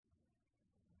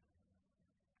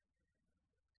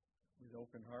With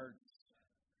open hearts,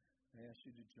 I ask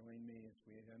you to join me as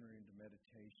we enter into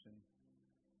meditation.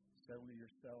 Settle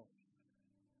yourself.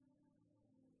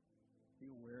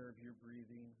 Be aware of your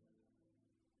breathing.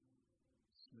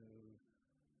 Smooth,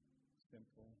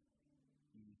 simple,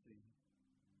 easy.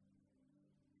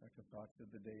 Let the thoughts of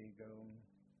the day go.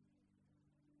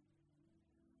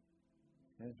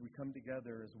 As we come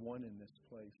together as one in this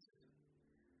place,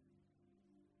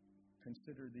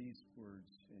 consider these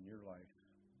words in your life.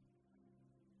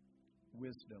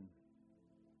 Wisdom,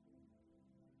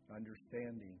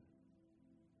 understanding,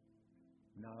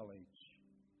 knowledge,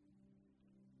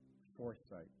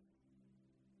 foresight,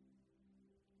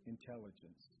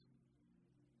 intelligence,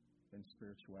 and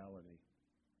spirituality.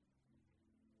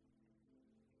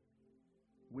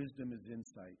 Wisdom is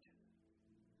insight,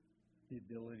 the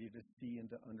ability to see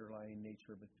into the underlying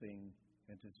nature of a thing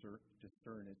and to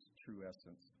discern its true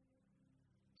essence,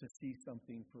 to see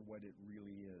something for what it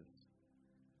really is,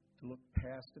 to look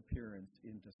past appearance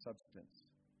into substance,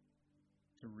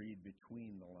 to read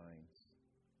between the lines,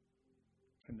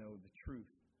 to know the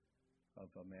truth of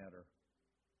a matter.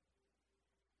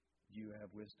 Do you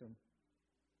have wisdom?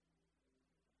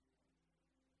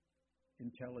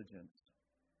 Intelligence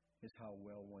is how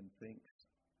well one thinks,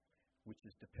 which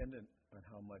is dependent on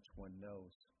how much one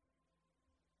knows.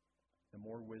 The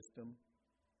more wisdom,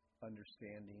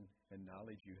 understanding, and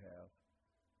knowledge you have,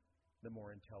 the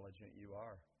more intelligent you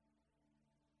are.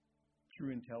 True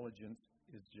intelligence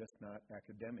is just not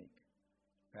academic,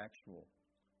 factual,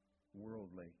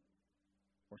 worldly,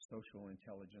 or social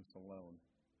intelligence alone.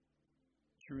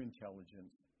 True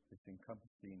intelligence is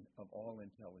encompassing of all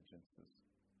intelligences.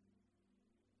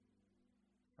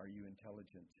 Are you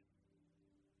intelligent?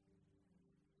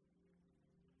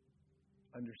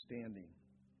 Understanding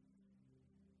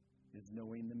is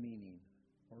knowing the meaning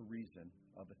or reason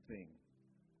of a thing.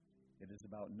 It is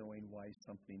about knowing why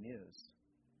something is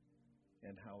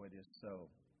and how it is so.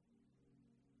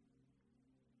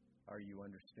 Are you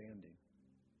understanding?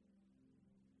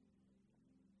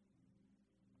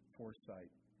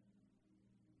 Foresight,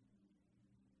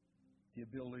 the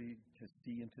ability to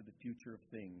see into the future of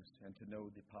things and to know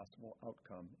the possible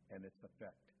outcome and its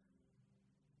effect.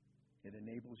 It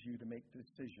enables you to make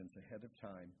decisions ahead of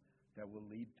time that will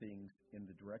lead things in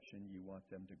the direction you want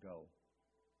them to go.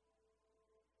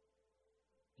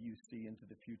 Do you see into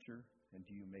the future and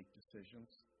do you make decisions?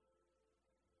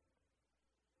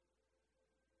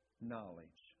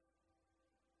 Knowledge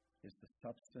is the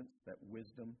substance that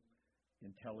wisdom,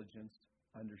 intelligence,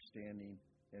 understanding,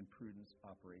 and prudence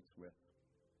operates with.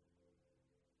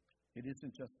 It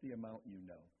isn't just the amount you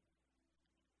know.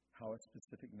 How a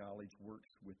specific knowledge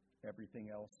works with everything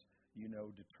else you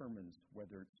know determines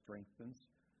whether it strengthens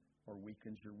or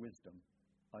weakens your wisdom,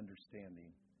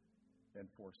 understanding, and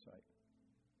foresight.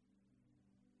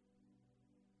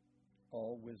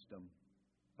 All wisdom,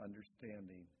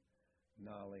 understanding,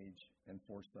 knowledge, and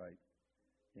foresight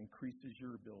increases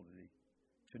your ability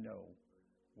to know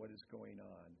what is going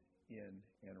on in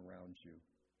and around you.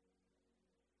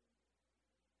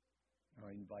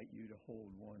 I invite you to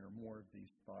hold one or more of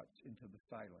these thoughts into the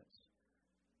silence,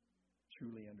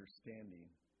 truly understanding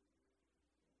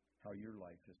how your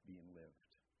life is being lived.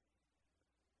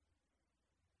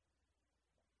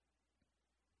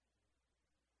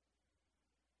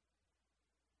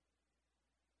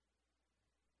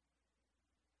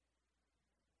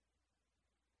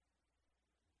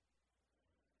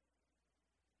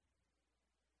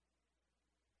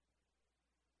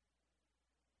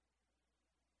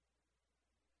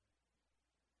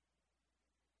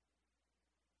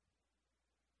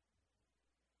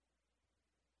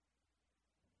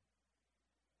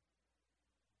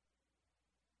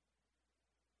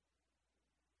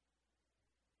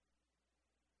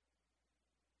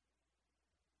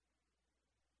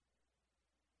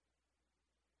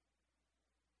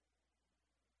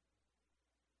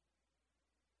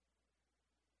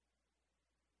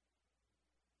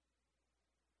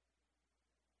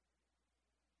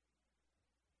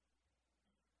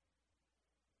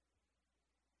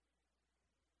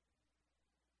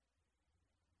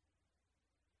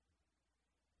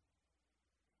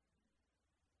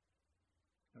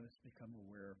 Let us become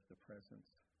aware of the presence.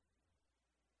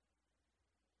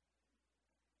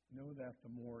 Know that the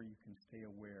more you can stay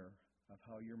aware of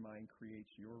how your mind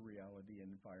creates your reality and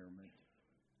environment,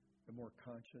 the more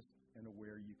conscious and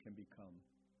aware you can become,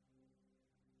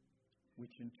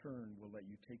 which in turn will let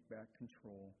you take back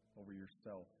control over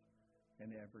yourself and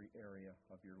every area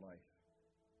of your life.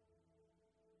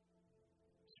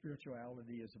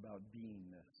 Spirituality is about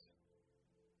beingness.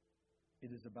 It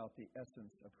is about the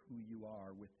essence of who you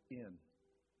are within.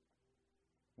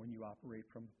 When you operate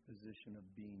from a position of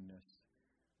beingness,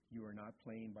 you are not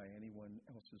playing by anyone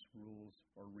else's rules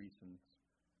or reasons,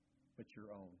 but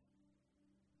your own.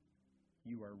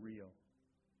 You are real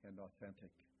and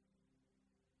authentic.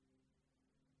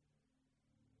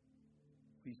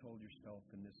 Please hold yourself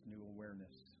in this new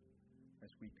awareness as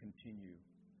we continue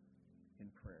in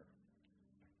prayer.